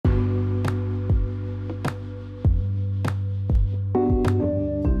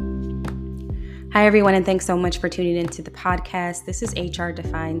Hi, everyone, and thanks so much for tuning into the podcast. This is HR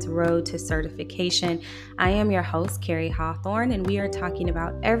Define's Road to Certification. I am your host, Carrie Hawthorne, and we are talking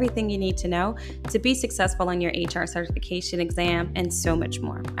about everything you need to know to be successful on your HR certification exam and so much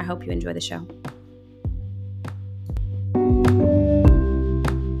more. I hope you enjoy the show.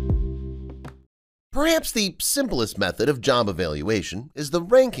 Perhaps the simplest method of job evaluation is the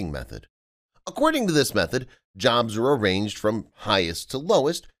ranking method. According to this method, jobs are arranged from highest to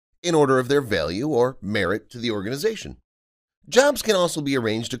lowest in order of their value or merit to the organization. Jobs can also be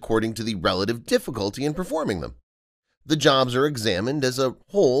arranged according to the relative difficulty in performing them. The jobs are examined as a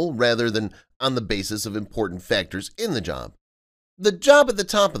whole rather than on the basis of important factors in the job. The job at the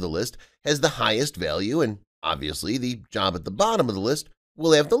top of the list has the highest value, and obviously the job at the bottom of the list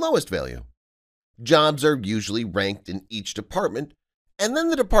will have the lowest value. Jobs are usually ranked in each department, and then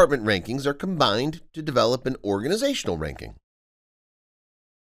the department rankings are combined to develop an organizational ranking.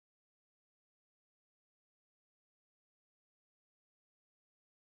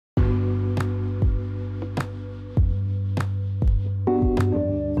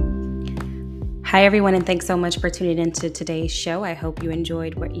 Hi, everyone, and thanks so much for tuning into today's show. I hope you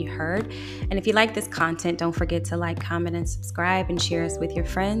enjoyed what you heard. And if you like this content, don't forget to like, comment, and subscribe and share us with your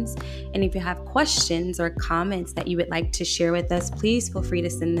friends. And if you have questions or comments that you would like to share with us, please feel free to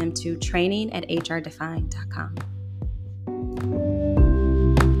send them to training@hrdefine.com.